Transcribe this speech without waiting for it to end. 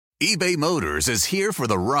eBay Motors is here for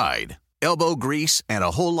the ride. Elbow grease and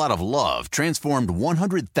a whole lot of love transformed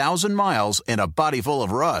 100,000 miles and a body full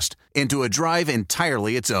of rust into a drive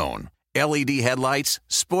entirely its own. LED headlights,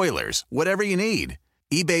 spoilers, whatever you need.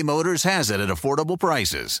 eBay Motors has it at affordable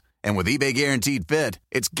prices. And with eBay Guaranteed Fit,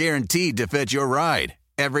 it's guaranteed to fit your ride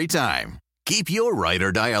every time. Keep your ride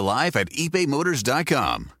or die alive at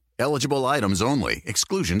ebaymotors.com. Eligible items only.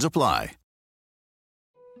 Exclusions apply.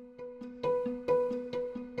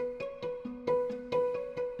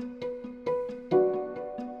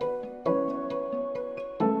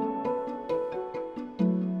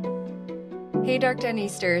 Hey Dark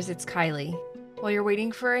Downeasters, it's Kylie. While you're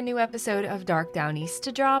waiting for a new episode of Dark Downeast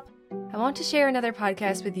to drop, I want to share another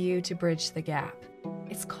podcast with you to bridge the gap.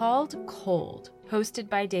 It's called Cold, hosted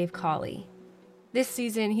by Dave Cawley. This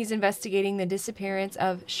season, he's investigating the disappearance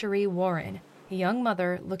of Sheree Warren, a young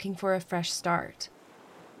mother looking for a fresh start.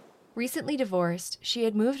 Recently divorced, she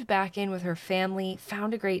had moved back in with her family,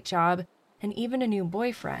 found a great job, and even a new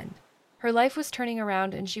boyfriend. Her life was turning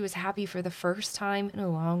around and she was happy for the first time in a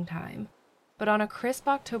long time. But on a crisp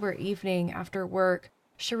October evening after work,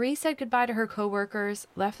 Sheree said goodbye to her coworkers,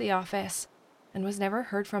 left the office, and was never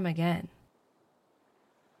heard from again.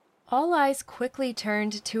 All eyes quickly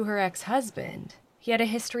turned to her ex-husband. He had a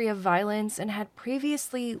history of violence and had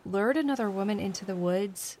previously lured another woman into the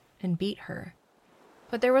woods and beat her.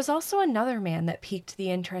 But there was also another man that piqued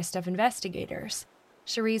the interest of investigators,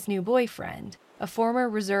 Sheree's new boyfriend, a former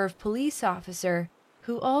reserve police officer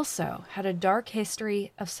who also had a dark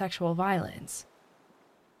history of sexual violence.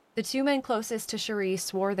 The two men closest to Sheree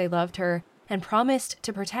swore they loved her and promised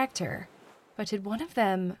to protect her, but did one of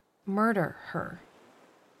them murder her?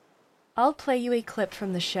 I'll play you a clip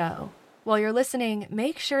from the show. While you're listening,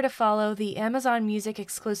 make sure to follow the Amazon Music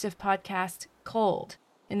exclusive podcast, Cold,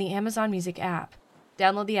 in the Amazon Music app.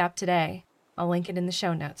 Download the app today. I'll link it in the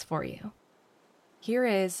show notes for you. Here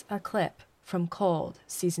is a clip from Cold,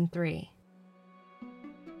 Season 3.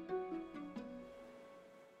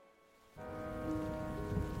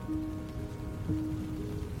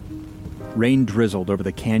 Rain drizzled over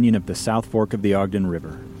the canyon of the South Fork of the Ogden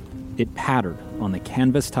River. It pattered on the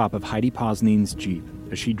canvas top of Heidi Posnan's Jeep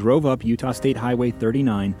as she drove up Utah State Highway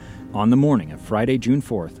 39 on the morning of Friday, June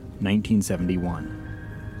 4th,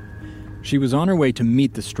 1971. She was on her way to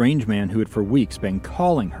meet the strange man who had for weeks been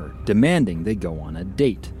calling her, demanding they go on a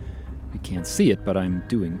date. You can't see it, but I'm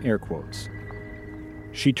doing air quotes.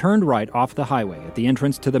 She turned right off the highway at the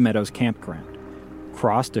entrance to the Meadows campground,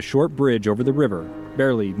 crossed a short bridge over the river,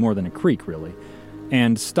 barely more than a creek, really,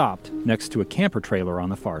 and stopped next to a camper trailer on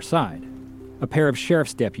the far side. A pair of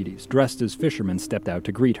sheriff's deputies dressed as fishermen stepped out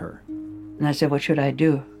to greet her. And I said, "What should I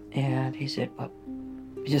do?" And he said, "Well,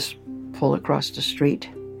 just pull across the street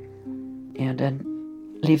and then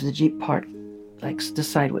leave the Jeep parked like the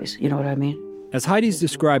sideways, you know what I mean?" As Heidi's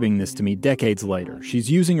describing this to me decades later, she's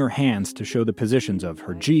using her hands to show the positions of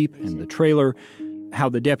her Jeep and the trailer, how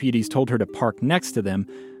the deputies told her to park next to them,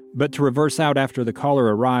 but to reverse out after the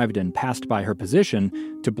caller arrived and passed by her position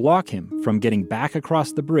to block him from getting back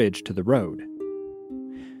across the bridge to the road.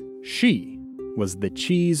 She was the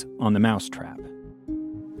cheese on the mousetrap.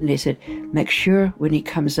 And they said, "Make sure when he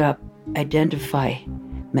comes up, identify,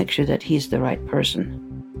 make sure that he's the right person."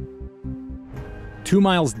 2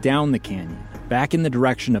 miles down the canyon, back in the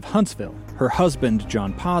direction of Huntsville, her husband,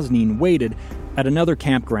 John Posnan, waited at another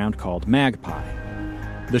campground called Magpie.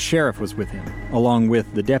 The sheriff was with him, along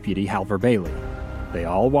with the deputy, Halver Bailey. They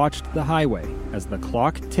all watched the highway as the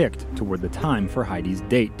clock ticked toward the time for Heidi's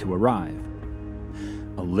date to arrive.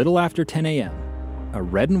 A little after 10 a.m., a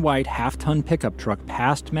red and white half-ton pickup truck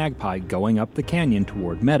passed Magpie going up the canyon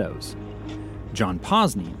toward Meadows. John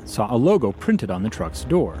Posnan saw a logo printed on the truck's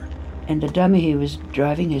door. And the dummy, he was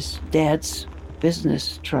driving his dad's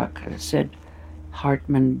business truck. It said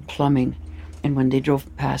Hartman Plumbing. And when they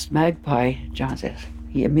drove past Magpie, John said,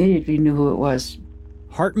 he immediately knew who it was.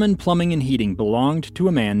 Hartman Plumbing and Heating belonged to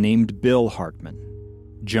a man named Bill Hartman.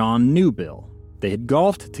 John knew Bill. They had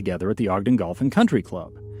golfed together at the Ogden Golf and Country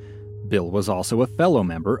Club. Bill was also a fellow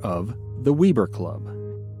member of the Weber Club.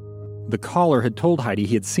 The caller had told Heidi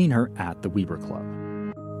he had seen her at the Weber Club.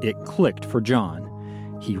 It clicked for John.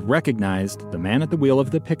 He recognized the man at the wheel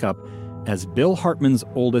of the pickup as Bill Hartman's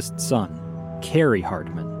oldest son, Kerry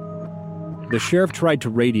Hartman. The sheriff tried to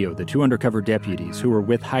radio the two undercover deputies who were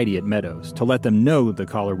with Heidi at Meadows to let them know the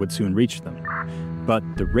caller would soon reach them. But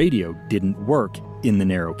the radio didn't work in the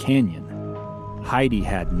narrow canyon. Heidi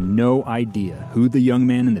had no idea who the young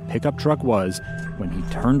man in the pickup truck was when he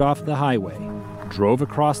turned off the highway, drove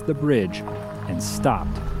across the bridge, and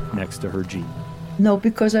stopped next to her Jeep. No,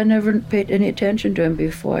 because I never paid any attention to him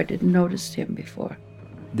before. I didn't notice him before.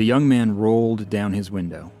 The young man rolled down his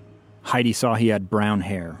window. Heidi saw he had brown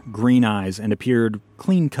hair, green eyes, and appeared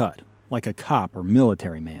clean-cut, like a cop or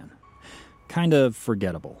military man. Kind of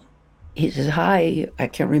forgettable. He says, hi, I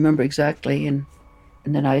can't remember exactly. And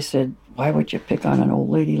then I said, why would you pick on an old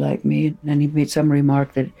lady like me? And then he made some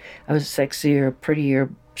remark that I was sexier, prettier,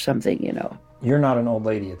 something, you know. You're not an old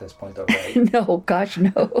lady at this point, though, right? No, gosh,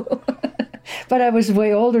 no. But I was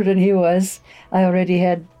way older than he was. I already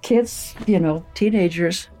had kids, you know,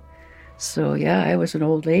 teenagers. So, yeah, I was an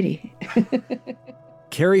old lady.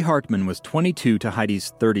 Carrie Hartman was 22 to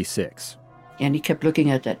Heidi's 36. And he kept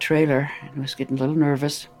looking at that trailer and was getting a little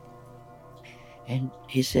nervous. And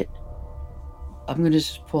he said, I'm going to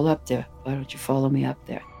just pull up there. Why don't you follow me up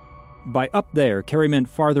there? By up there, Carrie meant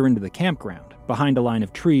farther into the campground, behind a line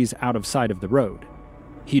of trees out of sight of the road.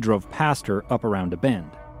 He drove past her up around a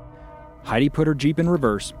bend. Heidi put her Jeep in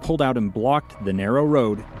reverse, pulled out and blocked the narrow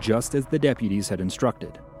road just as the deputies had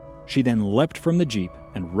instructed. She then leapt from the Jeep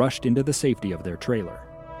and rushed into the safety of their trailer.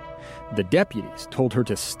 The deputies told her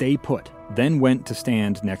to stay put, then went to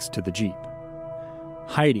stand next to the Jeep.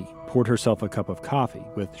 Heidi poured herself a cup of coffee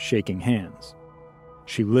with shaking hands.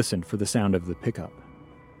 She listened for the sound of the pickup.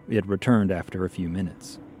 It returned after a few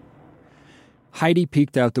minutes. Heidi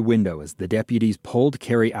peeked out the window as the deputies pulled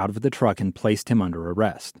Carrie out of the truck and placed him under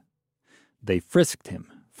arrest. They frisked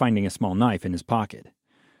him, finding a small knife in his pocket.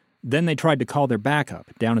 Then they tried to call their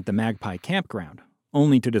backup down at the Magpie campground,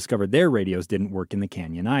 only to discover their radios didn't work in the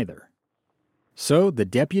canyon either. So the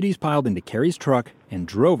deputies piled into Carrie's truck and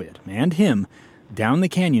drove it, and him, down the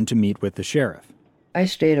canyon to meet with the sheriff. I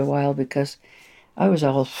stayed a while because I was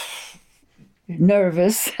all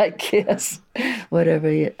nervous, I guess.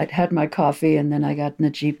 Whatever. I'd had my coffee, and then I got in the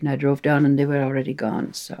Jeep and I drove down, and they were already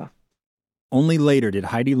gone, so. Only later did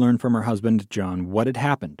Heidi learn from her husband, John, what had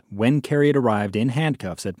happened when Carrie had arrived in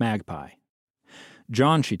handcuffs at Magpie.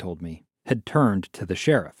 John, she told me, had turned to the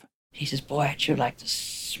sheriff. He says, boy, I'd sure like to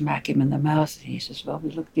smack him in the mouth. And he says, well, we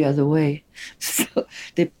looked the other way. So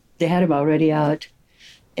they had him already out,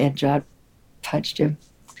 and John punched him.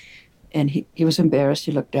 And he was embarrassed.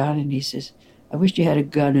 He looked down and he says, I wish you had a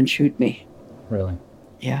gun and shoot me. Really?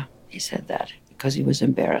 Yeah, he said that because he was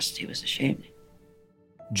embarrassed. He was ashamed.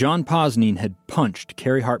 John Posnine had punched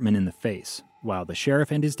Carrie Hartman in the face, while the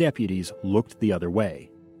sheriff and his deputies looked the other way.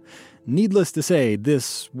 Needless to say,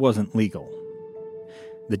 this wasn't legal.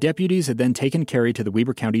 The deputies had then taken Carrie to the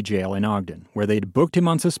Weber County Jail in Ogden, where they'd booked him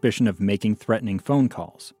on suspicion of making threatening phone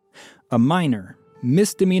calls. A minor,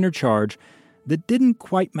 misdemeanor charge that didn't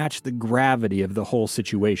quite match the gravity of the whole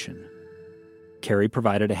situation. Carrie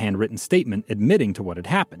provided a handwritten statement admitting to what had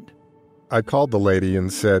happened. I called the lady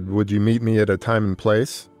and said, would you meet me at a time and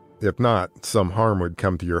place? If not, some harm would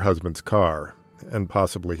come to your husband's car, and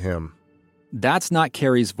possibly him. That's not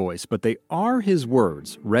Carrie's voice, but they are his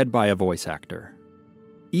words, read by a voice actor.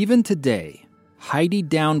 Even today, Heidi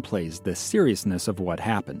downplays the seriousness of what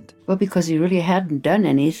happened. Well, because he really hadn't done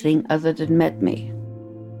anything other than met me.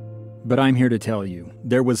 But I'm here to tell you,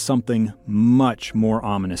 there was something much more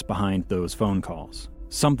ominous behind those phone calls.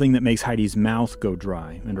 Something that makes Heidi's mouth go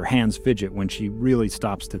dry and her hands fidget when she really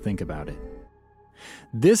stops to think about it.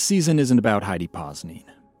 This season isn't about Heidi Posnine.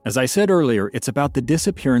 As I said earlier, it's about the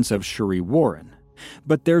disappearance of Sheree Warren.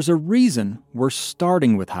 But there's a reason we're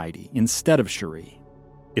starting with Heidi instead of Sheree.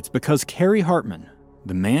 It's because Carrie Hartman,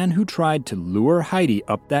 the man who tried to lure Heidi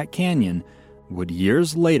up that canyon, would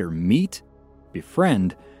years later meet,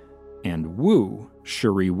 befriend, and woo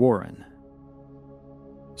Sheree Warren.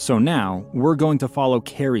 So now, we're going to follow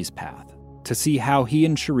Carrie's path to see how he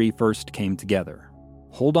and Sheree first came together.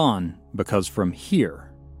 Hold on, because from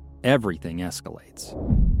here, everything escalates.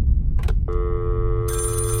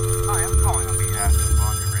 Hi, I'm calling on behalf of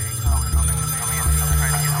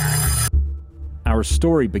Our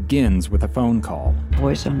story begins with a phone call.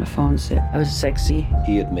 Voice on the phone said I was sexy.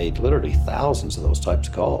 He had made literally thousands of those types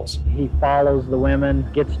of calls. He follows the women,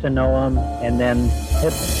 gets to know them, and then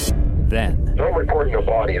hits them. Then, Don't report the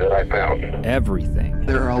body that I found. everything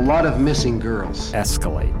There are a lot of missing girls.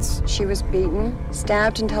 escalates. She was beaten,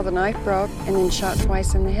 stabbed until the knife broke, and then shot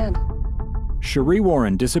twice in the head. Sheree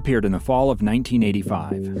Warren disappeared in the fall of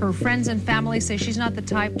 1985. Her friends and family say she's not the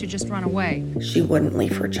type to just run away. She wouldn't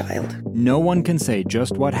leave her child. No one can say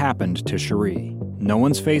just what happened to Sheree. No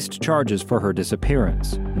one's faced charges for her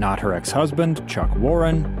disappearance. Not her ex-husband, Chuck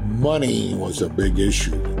Warren. Money was a big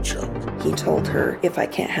issue to Chuck. He told her, if I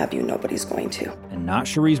can't have you, nobody's going to. And not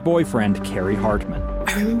Sheree's boyfriend, Carrie Hartman.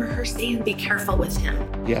 I remember her saying, be careful with him.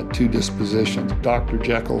 He had two dispositions, Dr.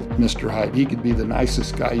 Jekyll, Mr. Hyde. He could be the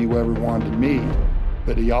nicest guy you ever wanted to meet,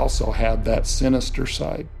 but he also had that sinister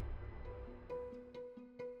side.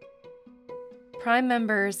 Prime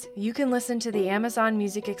members, you can listen to the Amazon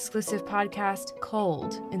Music exclusive podcast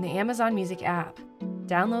Cold in the Amazon Music app.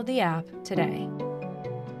 Download the app today.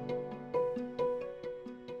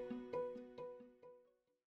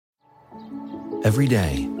 Every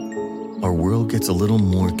day, our world gets a little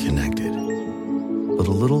more connected, but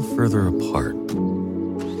a little further apart.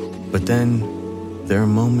 But then, there are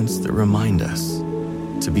moments that remind us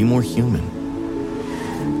to be more human.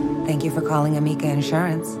 Thank you for calling Amica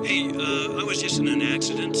Insurance. Hey, I was just in an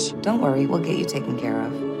accident. Don't worry, we'll get you taken care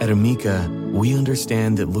of. At Amica, we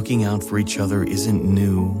understand that looking out for each other isn't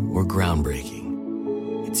new or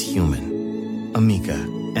groundbreaking. It's human. Amica,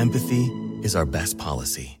 empathy is our best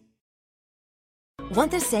policy. Want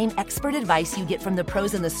the same expert advice you get from the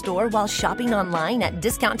pros in the store while shopping online at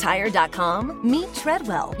DiscountTire.com? Meet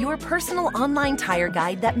Treadwell, your personal online tire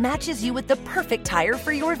guide that matches you with the perfect tire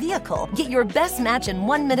for your vehicle. Get your best match in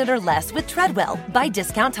 1 minute or less with Treadwell by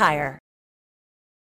Discount Tire.